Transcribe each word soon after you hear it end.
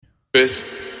It's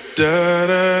da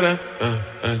da da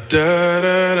da da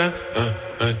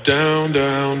da down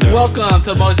down down. Welcome to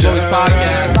the Most Boys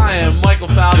Podcast. I am Michael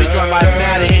Falvey, joined by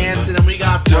Matt Hansen, and we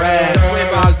got Brad Sway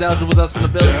Boggs with us in the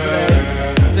building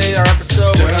today. Today, our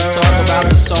episode, we're going to talk about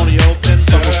the Sony Open.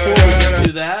 But before we get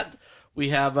to that, we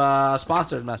have a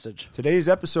sponsored message. Today's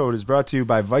episode is brought to you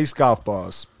by Vice Golf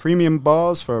Balls. Premium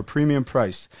balls for a premium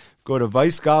price. Go to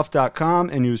vicegolf.com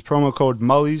and use promo code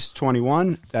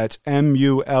Mullies21. That's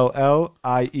MULLIES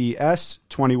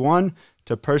 21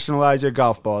 to personalize your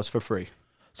golf balls for free.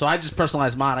 So I just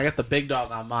personalized mine. I got the big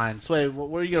dog on mine. Sway,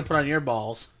 what are you going to put on your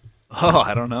balls? Oh,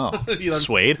 I don't know.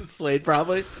 Suede? Suede,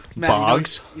 probably. Matt,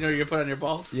 Boggs? You know what you're going to put on your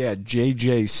balls? Yeah,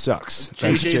 JJ sucks.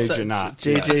 That's JJ not.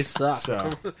 JJ sucks.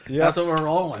 So, That's what we're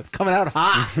rolling with. Coming out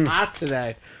hot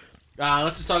today.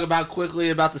 Let's just talk about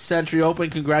quickly about the Century Open.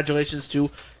 Congratulations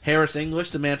to Harris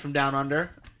English, the man from down under,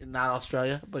 not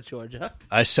Australia, but Georgia.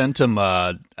 I sent him,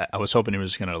 I was hoping he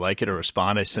was going to like it or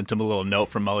respond. I sent him a little note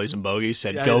from Mullies and Bogies,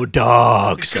 said, "Go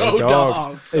Dogs." Go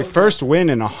Dogs. Hey, first win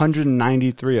in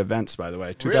 193 events, by the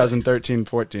way.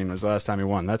 2013-14 was the last time he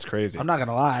won. That's crazy. I'm not going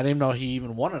to lie. I didn't even know he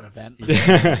even won an event.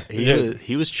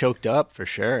 He was choked up for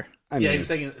sure. He was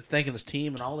thanking his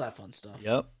team and all that fun stuff.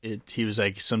 Yep. He was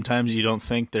like, sometimes you don't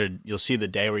think you'll see the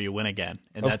day where you win again.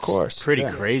 And Of that's course, pretty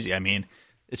yeah. crazy. I mean,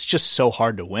 it's just so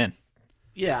hard to win.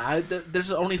 Yeah,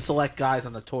 there's only select guys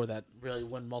on the tour that really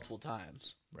win multiple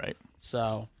times. Right.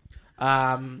 So,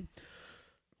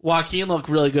 Joaquin looked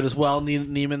really good as well,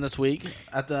 Neiman this week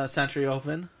at the Century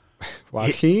Open.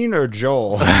 Joaquin or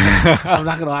Joel? I'm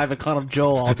not going to lie, I've been calling him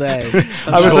Joel all day.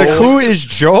 I was like, who is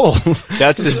Joel?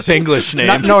 That's his English name.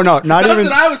 Not That's even.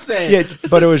 what I was saying. Yeah,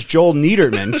 but it was Joel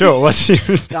Niederman, too. What's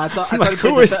even? I thought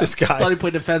who is this guy? I thought he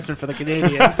played defenseman for the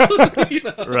Canadians. You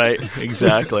know? Right,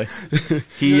 exactly.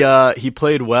 He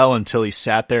played well until he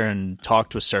sat there and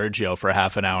talked with Sergio for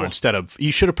half an hour instead of.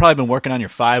 You should have probably been working on your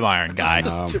 5-iron, guy.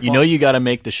 You got to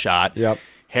make the shot. Yep.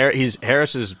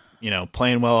 Harris is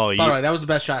playing well all year. By the way, that was the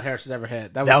best shot Harris has ever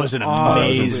hit. That was an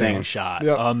amazing insane. shot.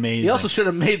 Yep. Amazing. He also should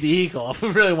have made the eagle if we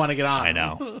really want to get on. I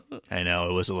know.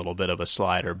 It was a little bit of a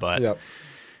slider, but Yep.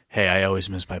 hey, I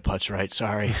always miss my putts right.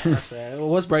 Sorry. It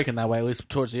was breaking that way, at least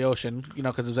towards the ocean,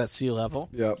 because it was at sea level.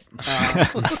 Yep.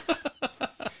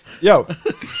 Yo,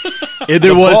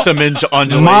 There was some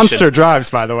undulation. monster drives,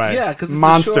 by the way. Yeah, because it's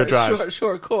monster a drives.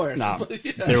 short course. No.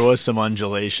 Yeah. There was some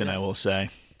undulation, I will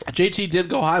say. JT did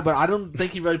go high, but I don't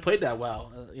think he really played that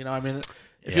well.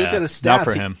 If you look at his not stats,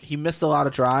 for him. He missed a lot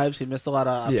of drives. He missed a lot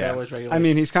of fairways regulation. I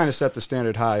mean, he's kind of set the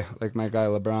standard high, like my guy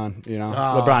LeBron.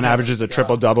 LeBron heavens averages a God.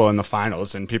 triple-double in the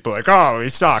finals, and people are like, oh, he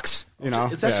sucks.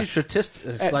 It's actually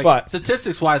statistics. but-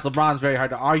 Statistics-wise, LeBron's very hard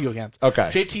to argue against.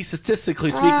 Okay. JT, statistically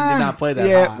speaking, did not play that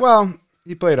Yeah, hot. well,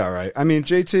 he played all right. I mean,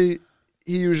 JT,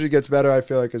 he usually gets better, I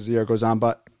feel like, as the year goes on.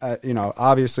 But,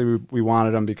 obviously we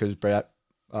wanted him because Brett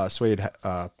Swade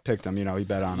picked him. He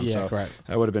bet on him. Yeah, so correct.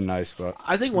 That would have been nice. But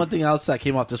I think one thing else that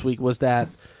came up this week was that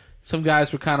some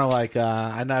guys were kind of like,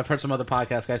 I know I've heard some other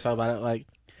podcast guys talk about it, like,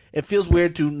 it feels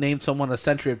weird to name someone a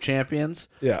Century of Champions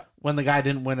yeah. when the guy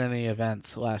didn't win any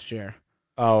events last year.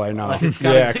 Oh, I know. Like, it's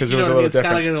kinda, Yeah, because it was a little It's kind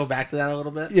of different. going to go back to that a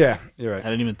little bit. Yeah, you're I right.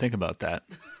 didn't even think about that.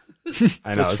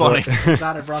 I know. That's it's funny.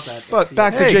 Glad I brought that. But to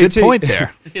back you. to Hey, JT. good point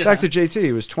there. Back to JT.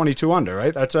 He was 22 under,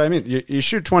 right? That's what I mean. You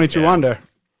shoot 22 Yeah. under.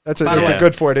 It's By the a way,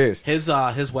 good 4 days. His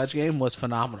wedge game was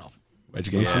phenomenal. Wedge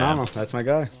game's Yeah. phenomenal. That's my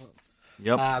guy.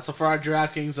 Yep. So for our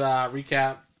DraftKings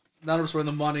recap, none of us were in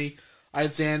the money. I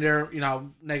had Xander,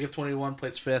 negative 21,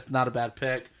 plays 5th, not a bad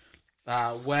pick.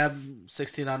 Webb,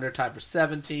 16 under, tied for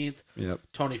 17th. Yep.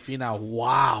 Tony Finau,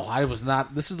 wow.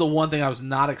 This is the one thing I was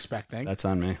not expecting. That's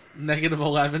on me. Negative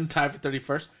 11, tied for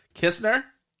 31st. Kistner,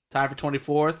 tied for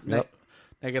 24th. Yep.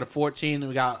 Negative 14.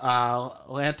 We got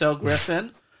Lanto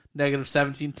Griffin, negative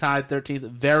 17, tied 13th.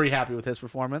 Very happy with his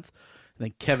performance. And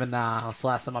then Kevin Na. That's the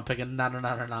last time I'm picking na for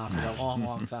a long,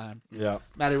 long time. Yeah.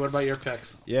 Maddie, what about your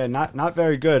picks? Yeah, not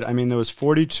very good. I mean, there was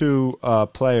 42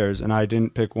 players, and I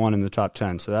didn't pick one in the top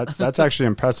 10. So that's actually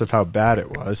impressive how bad it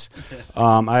was.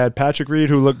 I had Patrick Reed,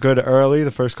 who looked good early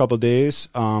the first couple of days,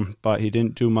 but he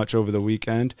didn't do much over the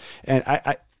weekend. And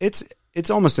it's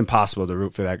almost impossible to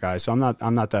root for that guy. So I'm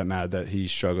not that mad that he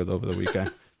struggled over the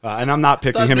weekend. And I'm not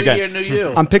picking him New again. year, new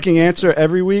you. I'm picking Answer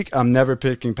every week. I'm never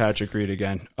picking Patrick Reed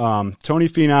again. Tony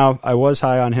Finau, I was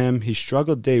high on him. He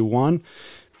struggled day one,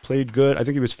 played good. I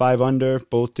think he was 5 under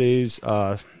both days,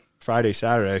 Friday,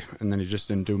 Saturday, and then he just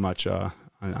didn't do much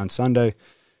on Sunday.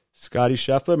 Scotty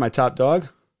Scheffler, my top dog.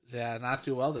 Yeah, not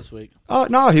too well this week. Oh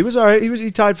no, he was all right.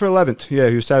 He tied for 11th. Yeah,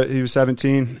 he was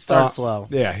 17. Started slow.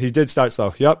 Yeah, he did start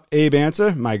slow. Yep. Abe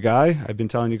Answer, my guy. I've been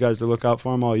telling you guys to look out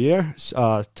for him all year.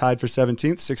 Tied for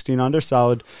 17th, 16 under,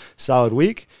 solid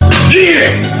week.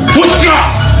 Yeah, what's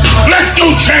up? Let's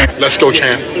go, champ. Let's go,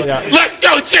 champ. Yeah. Let's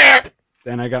go, champ.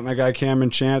 Then I got my guy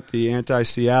Cameron Champ, the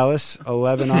anti-Cialis,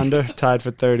 11 under, tied for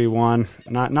 31.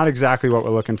 Not exactly what we're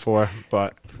looking for,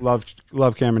 but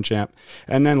love Cameron Champ.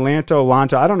 And then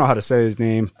Lanto, I don't know how to say his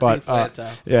name, but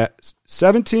yeah,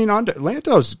 17 under.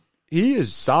 He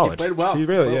is solid. He played well. He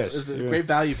really is. It's a great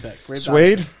value pick.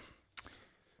 Suede?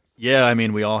 Yeah, I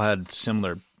mean, we all had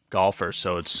similar golfers,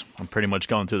 so I'm pretty much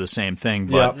going through the same thing.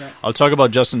 But I'll talk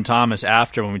about Justin Thomas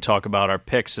after when we talk about our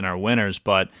picks and our winners,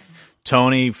 but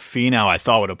Tony Finau, I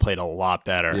thought would have played a lot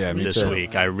better this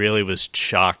week. I really was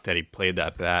shocked that he played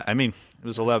that bad. I mean, it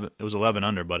was 11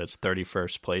 under, but it's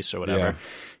 31st place or whatever. Yeah.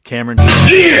 Cameron.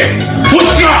 Yeah,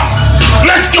 what's up?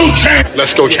 Let's go, champ.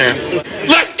 Let's go, champ.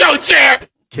 Let's go, champ.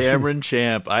 Cameron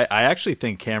Champ. I actually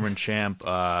think Cameron Champ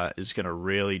is going to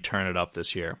really turn it up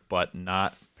this year, but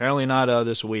apparently not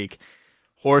this week.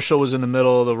 Horschel was in the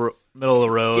middle of the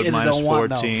road, Gator minus don't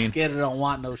 14. Gator don't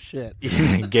want no shit.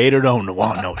 Gator don't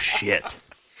want no shit.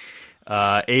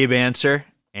 Abe Answer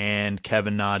and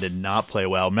Kevin Na did not play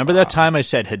well. Remember that time I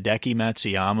said Hideki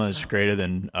Matsuyama is greater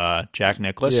than Jack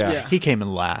Nicklaus? Yeah. He came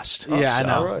in last. Yeah, I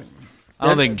know. Right. I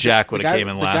don't think Jack would have came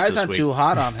in last the guys this aren't week. too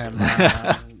hot on him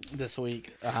this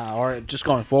week, or just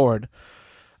going forward.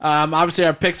 Obviously,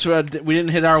 our picks we didn't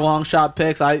hit our long shot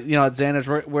picks. At Xander's,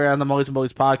 we're on the Mullies and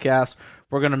Bullies podcast.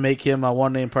 We're gonna make him a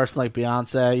one name person like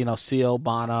Beyonce, Seal,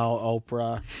 Bono,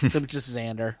 Oprah. Just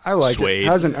Xander. I like Suede. it.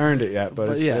 Hasn't earned it yet, but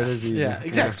it is easy. Yeah,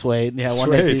 exactly. Suede. Yeah, one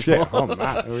name Suede, people. yeah. Oh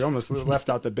man, we almost left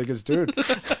out the biggest dude.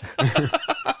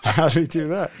 How do we do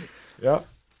that? Yep,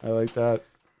 I like that.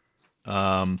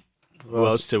 Who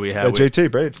else do we have?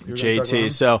 JT Braid. You were gonna talk about him?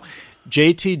 JT. So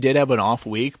JT did have an off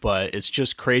week, but it's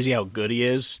just crazy how good he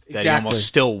is that he almost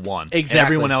still won. Exactly.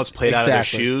 Everyone else played out of their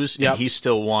Exactly. shoes, and he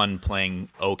still won playing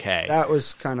okay. That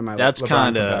was kind of my That's LeBron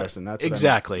kind comparison. of That's what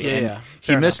exactly. Yeah, And yeah.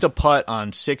 he Fair missed a putt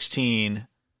on 16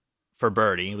 for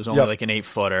birdie. It was only like an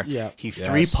 8-footer. Yeah. He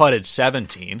 3-putted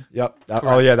 17. Yep. That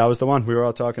was the one. We were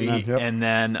all talking then. Yep. And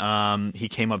then he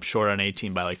came up short on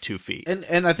 18 by like 2 feet.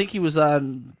 And I think he was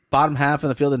on bottom half in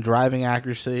the field in driving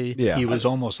accuracy. Yeah. He was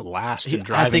almost last in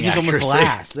driving I think he's accuracy. almost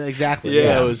last. Exactly.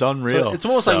 Yeah, it was unreal. So it's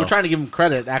almost like we're trying to give him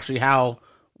credit, actually, how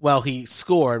well he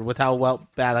scored with how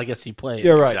bad I guess he played.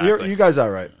 You're right. Exactly. You guys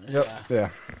are right. Yep. Yeah.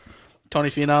 Tony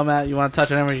Finau, Matt, you want to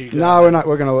touch on him? No, we're not.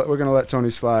 We're gonna let Tony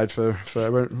slide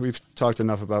we've talked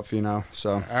enough about Finau.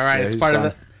 So All right, it's he's part done.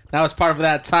 of it. Now it's part of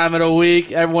that time of the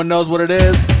week. Everyone knows what it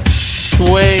is.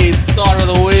 Suede, start of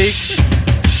the week.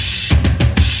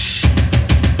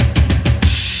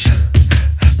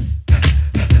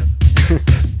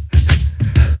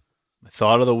 My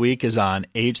thought of the week is on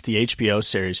the HBO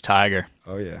series Tiger.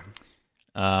 Oh yeah.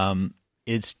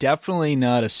 It's definitely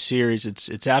not a series.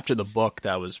 It's after the book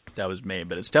that was made,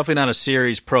 but it's definitely not a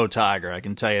series pro Tiger. I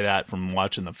can tell you that from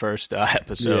watching the first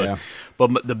episode. Yeah.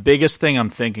 But the biggest thing I'm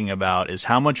thinking about is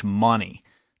how much money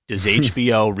does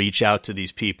HBO reach out to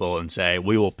these people and say,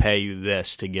 we will pay you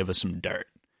this to give us some dirt?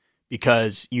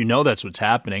 Because that's what's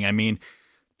happening. I mean,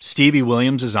 Stevie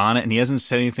Williams is on it, and he hasn't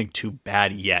said anything too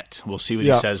bad yet. We'll see what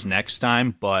he says next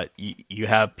time. But you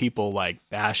have people like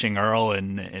bashing Earl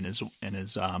and his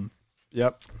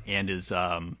Yep. and his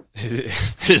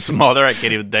mother. I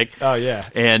can't even think. Oh yeah.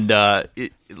 And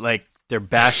they're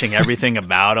bashing everything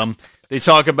about him. They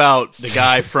talk about the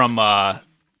guy from the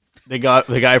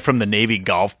Navy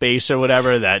golf base or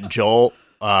whatever. That Joel.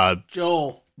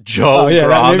 Joel. Oh yeah.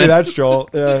 Brahman. Maybe that's Joel.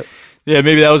 Yeah. Yeah,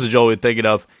 maybe that was the Joel we're thinking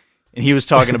of. And he was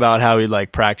talking about how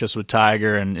he'd practice with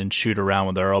Tiger and shoot around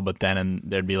with Earl, but then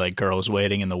there'd be girls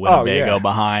waiting in the Winnebago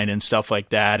behind and stuff like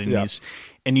that. And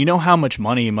and you know how much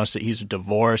money he's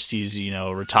divorced, he's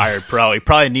retired pro. He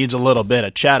probably needs a little bit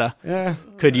of cheddar. Yeah.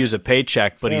 Could use a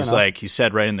paycheck, but Fair he's enough. he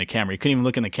said right in the camera. He couldn't even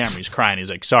look in the camera. He's crying.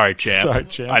 He's like, sorry, champ.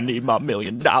 I need my $1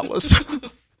 million.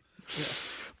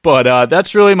 But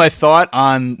that's really my thought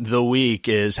on the week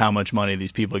is how much money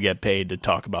these people get paid to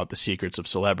talk about the secrets of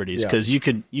celebrities. Because you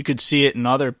could see it in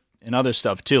other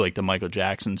stuff too, like the Michael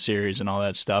Jackson series and all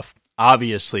that stuff.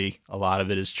 Obviously, a lot of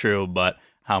it is true, but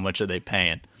how much are they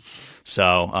paying?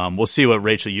 So we'll see what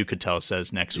Rachel Yucatel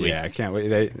says next week. Yeah, I can't wait.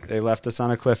 They left us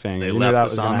on a cliffhanger. They You knew left that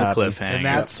us was on gonna the happen. cliffhanger. And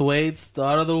that's Suede's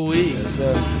start of the week.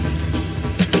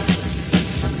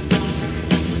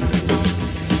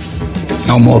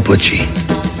 No more Butchie.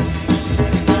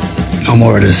 No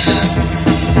more of this.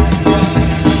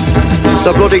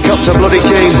 The bloody cup's a bloody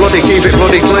king, bloody keep it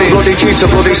bloody clean, bloody cheats a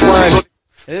bloody swine.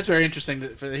 It is very interesting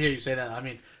to hear you say that. I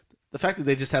mean, the fact that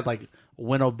they just had like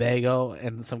Winnebago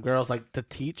and some girls like to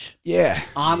teach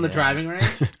on the driving range.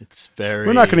 It's very.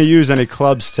 We're not going to use any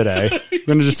clubs today. We're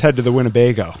going to just head to the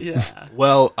Winnebago. Yeah.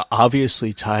 Well,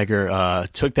 obviously, Tiger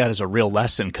took that as a real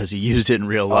lesson because he used it in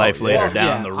real life later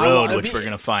down the road, which we're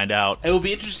going to find out. It will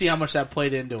be interesting to see how much that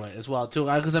played into it as well, too.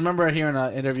 Because I remember hearing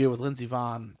an interview with Lindsey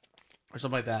Vonn or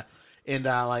something like that, and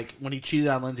like when he cheated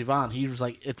on Lindsey Vonn, he was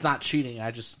like, "It's not cheating.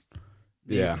 I just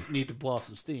need to blow off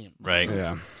some steam." Right.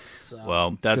 Yeah. So.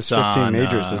 Well, that's 15 on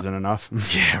majors isn't enough.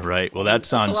 Yeah, right. Well,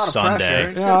 that's on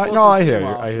Sunday. Yeah, no, I hear you.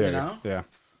 I hear you. Yeah.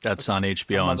 That's on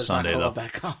HBO on Sunday, though.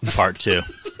 Part 2.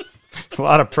 A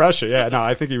lot of pressure. Yeah, no,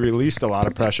 I think he released a lot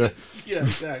of pressure. Yeah,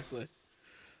 exactly.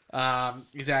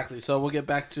 Exactly. So we'll get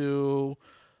back to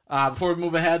before we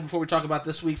move ahead. Before we talk about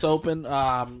this week's Open,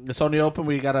 the Sony Open,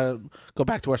 we got to go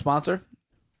back to our sponsor.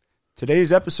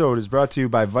 Today's episode is brought to you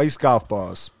by Vice Golf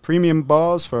Balls. Premium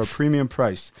balls for a premium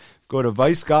price. Go to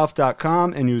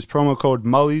vicegolf.com and use promo code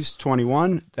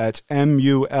Mullies21. That's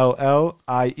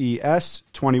MULLIES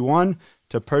 21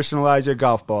 to personalize your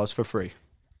golf balls for free.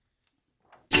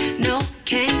 No,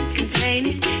 can't contain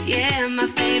it. Yeah, my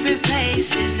favorite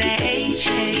place is the HAWA.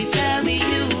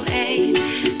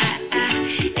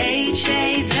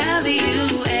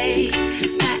 HAWA.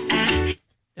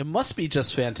 It must be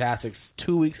just fantastic. It's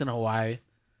 2 weeks in Hawaii,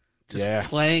 just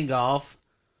playing golf.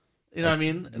 You know what I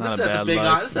mean? Not a bad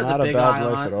life. This is at the Big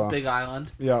Island. Big Island.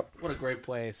 Yep. What a great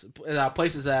place.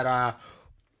 Places that I'm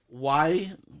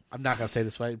not going to say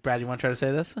this right. Brad, you want to try to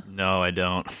say this? No, I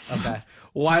don't. Okay.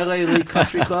 Wailea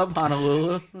Country Club,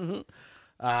 Honolulu.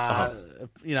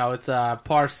 You know, it's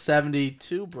par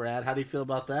 72, Brad. How do you feel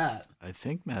about that? I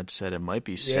think Matt said it might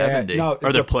be 70. No,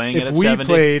 Are they playing it at 70? If we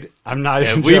played, I'm not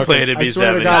even If we joking. played, it'd be I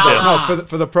swear to 70. God, no,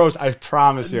 for the pros, I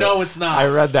promise you. No, it's not. I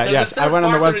read that. Because Yes, it says I went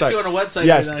on the par website. 72 on a website.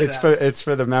 Yes, like it's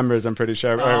for the members. I'm pretty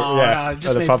sure. No,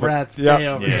 just made Brad's day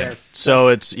over there. So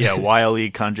it's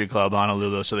Wailea Country Club,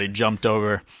 Honolulu. So they jumped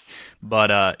over.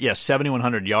 But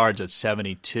 7,100 yards at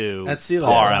 72. That's sea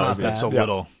level. Par. That's a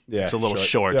little. Yeah, it's a little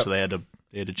short. Yep. So they had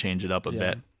to change it up a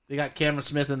bit. They got Cameron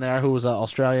Smith in there, who was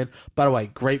Australian. By the way,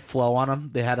 great flow on him.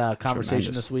 They had a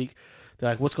conversation this week. They're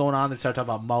like, what's going on? They started talking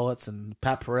about mullets, and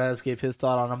Pat Perez gave his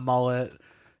thought on a mullet.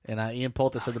 And Ian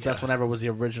Poulter said the best one ever was the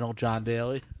original John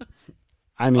Daly.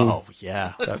 I mean, you know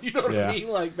what I mean?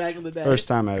 Like back in the day. First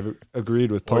time I ever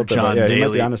agreed with Poulter. John He might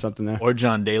Daly. be onto something there. Or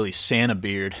John Daly's Santa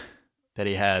beard that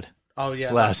he had. Oh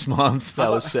yeah, last month.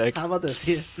 That was sick. How about this?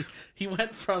 He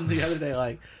went from the other day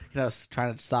like,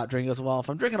 trying to stop drinking as well. If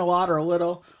I'm drinking a lot or a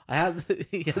little,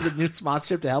 he has a new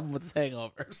sponsorship to help him with his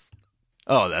hangovers.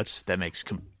 Oh, that makes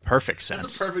perfect sense.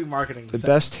 That's a perfect marketing. The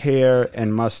best hair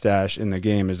and mustache in the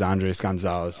game is Andres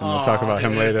Gonzalez, and we'll talk about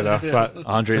him later, though. Yeah. But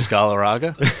Andres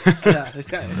Galarraga? Yeah,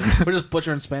 we're just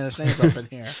butchering Spanish names up in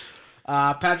here.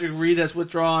 Patrick Reed has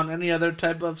withdrawn. Any other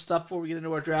type of stuff before we get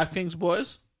into our DraftKings,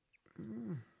 boys?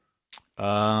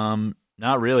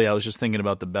 Not really. I was just thinking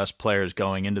about the best players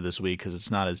going into this week because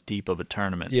it's not as deep of a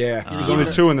tournament. Yeah, there's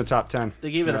only 2 in the top 10. They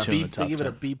gave it a B. They give it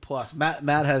a B plus.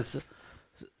 Matt has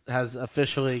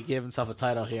officially gave himself a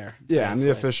title here. Yeah, I'm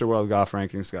the official World Golf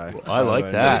Rankings guy. Well, I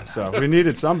like that. So we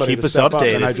needed somebody Keep to us step up,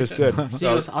 updated. and I just did.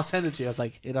 I'll send it to you. I was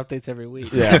like, it updates every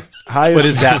week. Yeah. But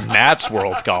is that Matt's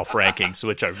World Golf Rankings,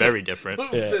 which are very different?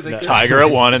 Yeah, Tiger at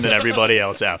 1 and then everybody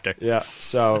else after. Yeah,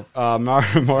 so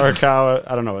Morikawa,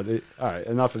 I don't know. All right,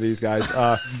 enough of these guys.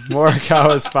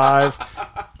 Morikawa's 5,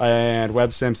 and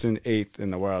Webb Simpson 8th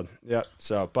in the world. Yep.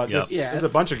 So, but there's a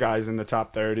bunch of guys in the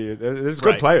top 30. There's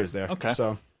good players there. Okay.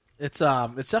 So it's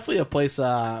definitely a place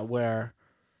where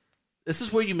this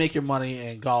is where you make your money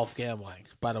in golf gambling.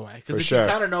 By the way, because if you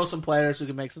kind of know some players who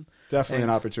can make some definitely an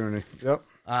opportunity. Yep.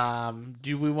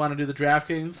 Do we want to do the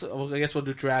DraftKings? Well, I guess we'll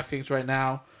do DraftKings right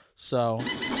now. So.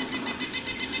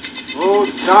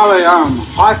 Oh, Charlie, I'm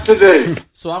hot today.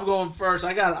 So I'm going first.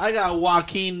 I got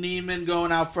Joaquin Neiman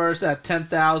going out first at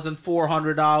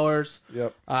 $10,400.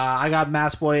 Yep. I got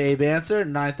Matt's boy Abe Answer,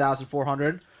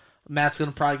 $9,400. Matt's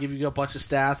gonna probably give you a bunch of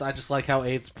stats. I just like how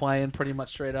Abe's playing pretty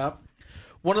much straight up.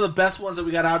 One of the best ones that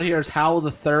we got out here is Howell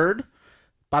III.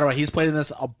 By the way, he's played in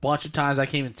this a bunch of times. I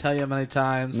can't even tell you how many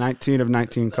times. 19 of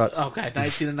 19 cuts. Okay,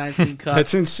 19 of 19 cuts.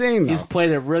 That's insane, though. He's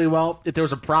played it really well. If there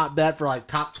was a prop bet for like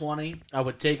top 20, I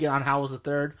would take it on Howell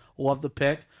III. Love the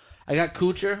pick. I got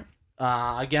Kuchar.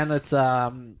 Again, it's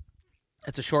a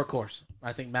short course.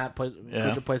 I think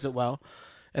Kuchar plays it well.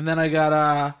 And then I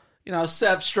got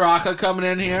Sepp Straka coming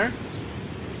in here.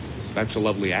 That's a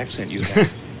lovely accent you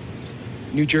have.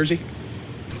 New Jersey?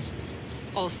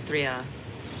 Austria.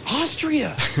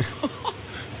 Austria?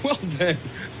 Well then,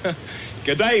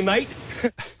 good day, mate.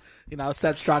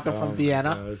 Sepp Straka from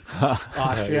Vienna,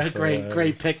 Austria.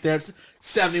 Great pick there. It's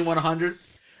 7,100.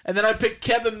 And then I picked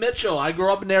Kevin Mitchell. I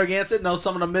grew up in Narragansett, know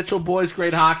some of the Mitchell boys,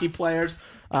 great hockey players.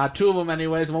 Two of them,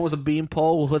 anyways. One was a beam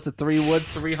pole, who hits a 3-wood,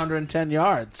 310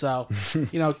 yards. So,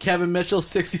 Kevin Mitchell,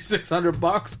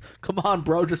 $6,600. Come on,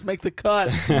 bro, just make the cut.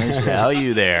 Nice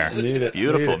value there.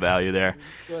 Beautiful value there.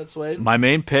 Go ahead, Swade. My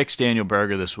main pick's Daniel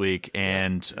Berger this week,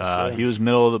 and he was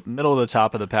middle of the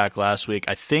top of the pack last week.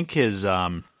 I think his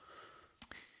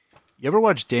you ever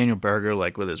watch Daniel Berger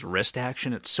with his wrist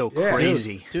action? It's so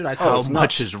crazy. Dude, I how told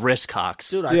much his wrist cocks.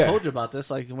 Dude, I told you about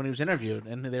this when he was interviewed,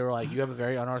 and they were like, "You have a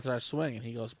very unorthodox swing," and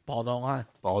he goes, "Ball don't lie.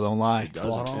 Ball don't lie."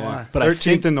 Ball don't lie. But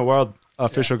 13th in the world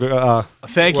official.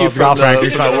 Thank you world for golf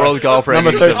rankings. my world golf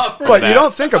Number rankings. 30. But you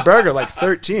don't think of Berger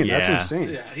 13. That's Yeah. insane.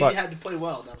 Yeah, he But- had to play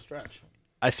well down the stretch.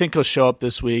 I think he'll show up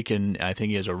this week, and I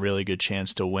think he has a really good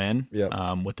chance to win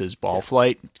with his ball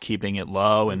flight, keeping it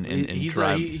low and He's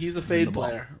drive. he's a fade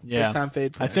player. Yeah. Big time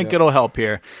fade player. I think it'll help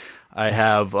here. I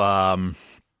have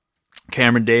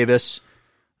Cameron Davis.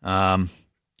 Explain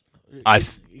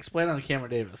on Cameron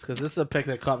Davis, because this is a pick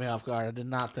that caught me off guard. I did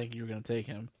not think you were going to take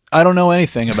him. I don't know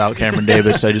anything about Cameron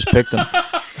Davis. I just picked him.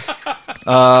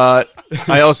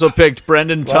 I also picked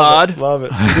Brendan Todd. Love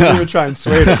it. He didn't even try and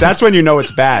sway us. That's when you know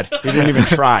it's bad. He didn't even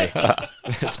try.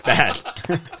 It's bad.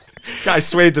 Guy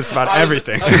swayed us about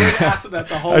everything. I was going to ask him that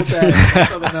the whole day.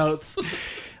 For the notes.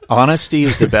 Honesty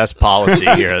is the best policy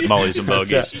here at Mullies and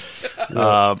Bogies.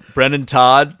 Brendan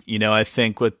Todd, I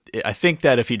think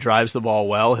that if he drives the ball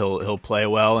well, he'll play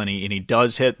well, and he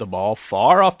does hit the ball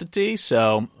far off the tee.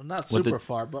 So Not super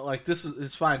far, but this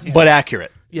is fine here. but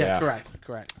accurate. Yeah,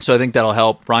 correct. So I think that'll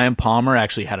help. Ryan Palmer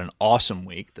actually had an awesome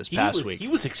week this past week. He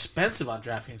was expensive on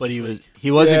DraftKings. But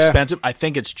he was expensive. I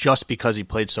think it's just because he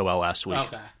played so well last week.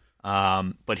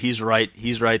 Okay. But he's right.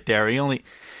 He's right there.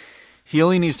 He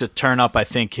only needs to turn up, I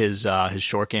think, his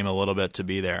short game a little bit to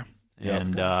be there. Yep.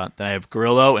 And then I have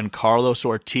Grillo and Carlos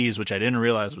Ortiz, which I didn't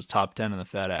realize was top 10 in the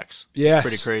FedEx. Yeah,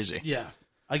 pretty crazy. Yeah.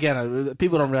 Again,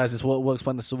 people don't realize this. We'll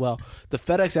explain this as well. The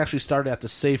FedEx actually started at the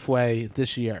Safeway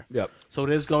this year. Yep. So it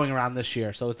is going around this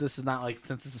year. So this is not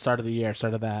since it's the start of the year,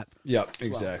 start of that. Yep,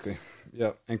 exactly.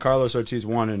 Yep. And Carlos Ortiz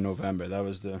won in November. That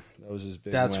was his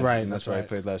big That's win. right. And that's why right. he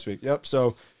played last week. Yep.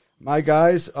 So my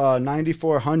guys,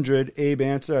 9,400, Abe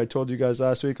Answer. I told you guys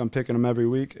last week I'm picking him every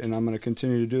week, and I'm going to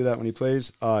continue to do that when he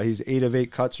plays. He's 8 of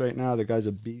 8 cuts right now. The guy's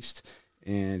a beast,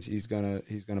 and he's gonna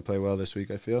play well this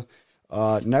week, I feel.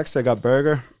 Next, I got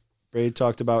Berger. Braid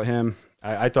talked about him.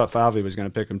 I thought Falvey was going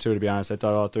to pick him too, to be honest. I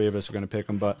thought all three of us were going to pick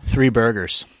him, but 3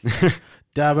 burgers.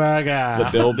 Da burger.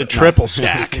 The triple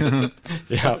stack. Yeah.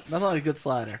 Nothing like a good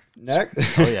slider. Next,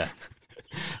 Oh, yeah.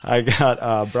 I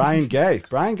got Brian Gay.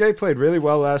 Brian Gay played really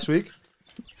well last week.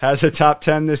 Has a top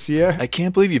 10 this year. I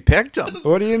can't believe you picked him.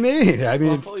 What do you mean? I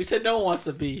mean, Well, you said no one wants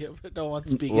to be. No one wants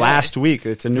to be. Gay. last week.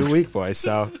 It's a new week, boys.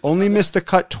 So only missed the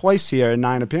cut twice here in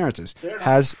 9 appearances.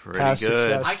 Has Pretty past good.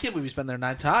 success. I can't believe he's been there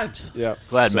 9 times. Yeah.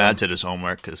 Glad Matt did his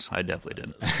homework, because I definitely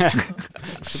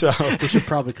didn't. So We should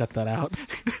probably cut that out.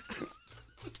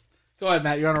 Go ahead,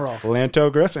 Matt. You're on a roll.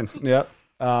 Lanto Griffin. Yep.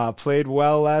 Played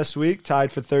well last week.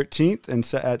 Tied for 13th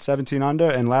and at 17 under.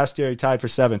 And last year he tied for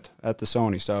 7th at the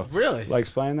Sony. So Really? likes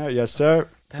playing there. Yes, sir.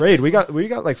 Raid. We got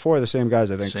like 4 of the same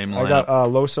guys. I think. Same I got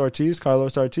Carlos Ortiz.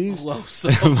 Los.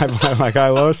 my guy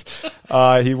Los.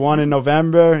 He won in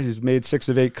November. He's made 6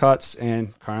 of 8 cuts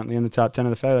and currently in the top 10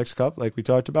 of the FedEx Cup, like we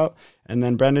talked about. And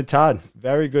then Brendan Todd,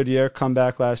 very good year,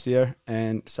 comeback last year,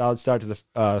 and solid start to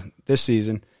the this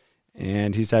season.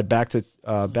 And he's had back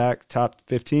top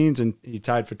 15s, and he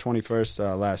tied for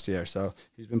 21st last year. So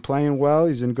he's been playing well.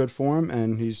 He's in good form,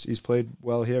 and he's played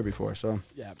well here before. So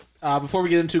Yeah. Before we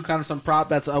get into kind of some prop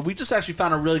bets, we just actually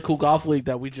found a really cool golf league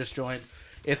that we just joined.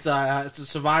 It's a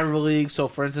survivor league. So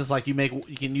for instance, like you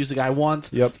can use a guy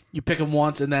once. Yep. You pick him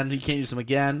once, and then you can't use him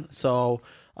again. So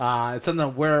it's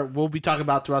something where we'll be talking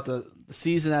about throughout the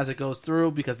season as it goes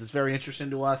through, because it's very interesting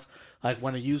to us. Like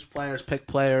when to use players, pick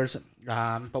players.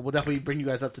 But we'll definitely bring you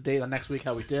guys up to date on next week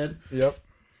how we did. Yep.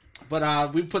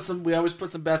 But we always put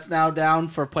some bets now down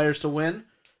for players to win.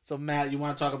 So Matt, you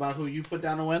want to talk about who you put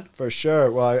down to win? For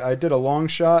sure. Well, I did a long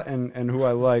shot and who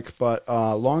I like, but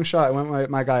long shot, I went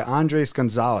with my guy Andres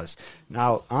Gonzalez.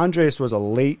 Now, Andres was a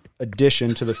late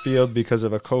addition to the field because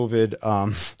of a COVID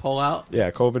Pullout? Yeah,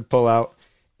 COVID pullout.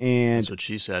 And That's what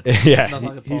she said. yeah,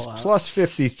 Nothing like a he's pullout. plus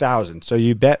 50,000. So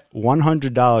you bet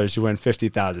 $100, you win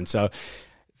 50,000. So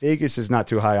Vegas is not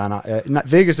too high on.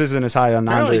 Vegas isn't as high on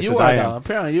Apparently Andres you as are, I though. am.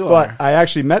 Apparently you But are. I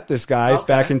actually met this guy Okay.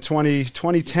 back in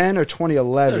 2010 or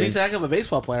 2011. Dude, he's a heck of a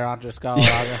baseball player, Andres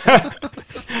Galarraga.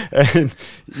 And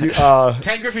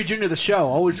Ken Griffey Jr. the show,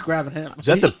 always grabbing him. Was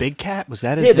that the Big Cat? Was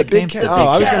that his yeah, the nickname? big cat. Oh,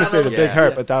 I was Cat. going to say the Yeah. big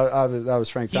hurt, but that was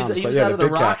Frank Thomas. He But was yeah, out the of the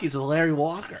big cat. Rockies with Larry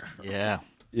Walker. Yeah.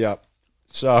 Yep.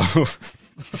 So,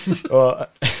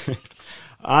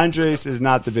 Andres is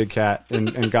not the big cat in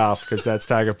golf because that's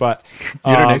Tiger. But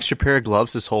You had an extra pair of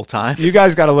gloves this whole time? you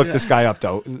guys got to look this guy up,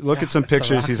 though. Look at some it's the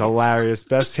pictures. He's Rockies. hilarious.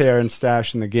 Best hair and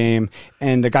stash in the game.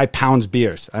 And the guy pounds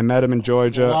beers. I met him in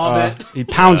Georgia. Love it. He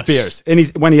pounds beers. And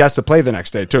when he has to play the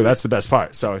next day, too. That's the best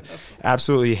part. So,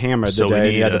 absolutely hammered So the we day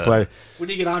he need had to play. We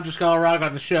need to get Andres Galarraga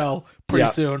on the show pretty Yeah.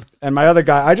 soon. And my other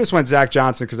guy, I just went Zach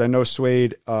Johnson because I know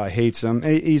Suede hates him.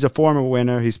 He's a former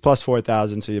winner. He's plus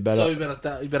 4,000, so you bet So you bet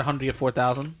 100 to get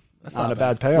 4,000. That's not a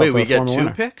bad. bad payoff. Wait, for we a get former 2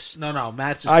 winner. picks? No,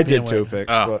 Matt's just I being did 2 weird.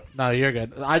 picks. Oh. But No, you're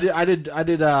good. I did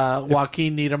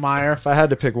Joaquin Niedermeyer. if I had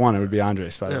to pick one, it would be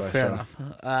Andres, by the Yeah, way. fair so. enough.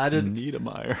 I did.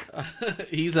 Niedermeyer.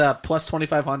 He's plus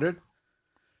 2,500.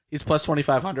 He's plus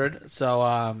 2,500. So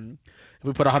if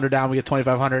we put 100 down, we get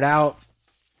 2,500 out.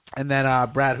 And then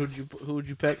Brad, who would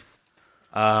you pick?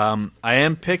 I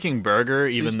am picking Berger,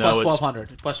 even He's though plus it's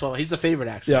 1,200. Plus 12. He's the favorite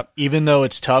actually. Yep. even though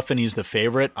it's tough and he's the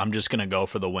favorite. I'm just gonna go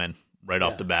for the win right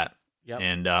off the bat. Yep.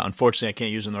 And unfortunately, I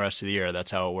can't use him the rest of the year.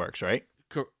 That's how it works, right?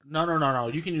 No.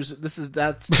 You can use it.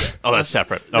 That's. Oh, that's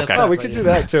separate. that's Okay. Oh, we separate, could yeah. do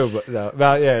that too, but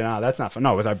that's not fun.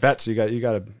 No, with our bets, you got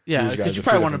to. Yeah, because you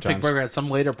probably want to pick Berger at some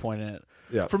later point in it.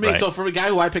 Yeah. For me, Right. so for the guy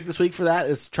who I picked this week for that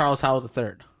is Charles Howell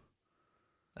III.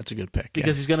 That's a good pick.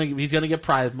 Because he's gonna get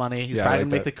prize money. He's Yeah, probably I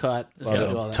gonna like make the cut. He's Love gonna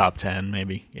it. do all that. Top 10,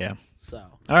 maybe. Yeah. So.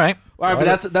 All right. All right,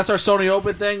 but that's our Sony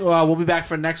Open thing. We'll be back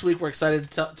for next week. We're excited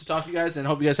to talk to you guys and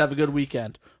hope you guys have a good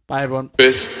weekend. Bye, everyone.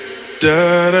 Bass.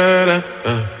 Da da da,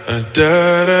 da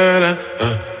da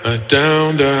da,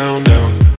 down, down, down.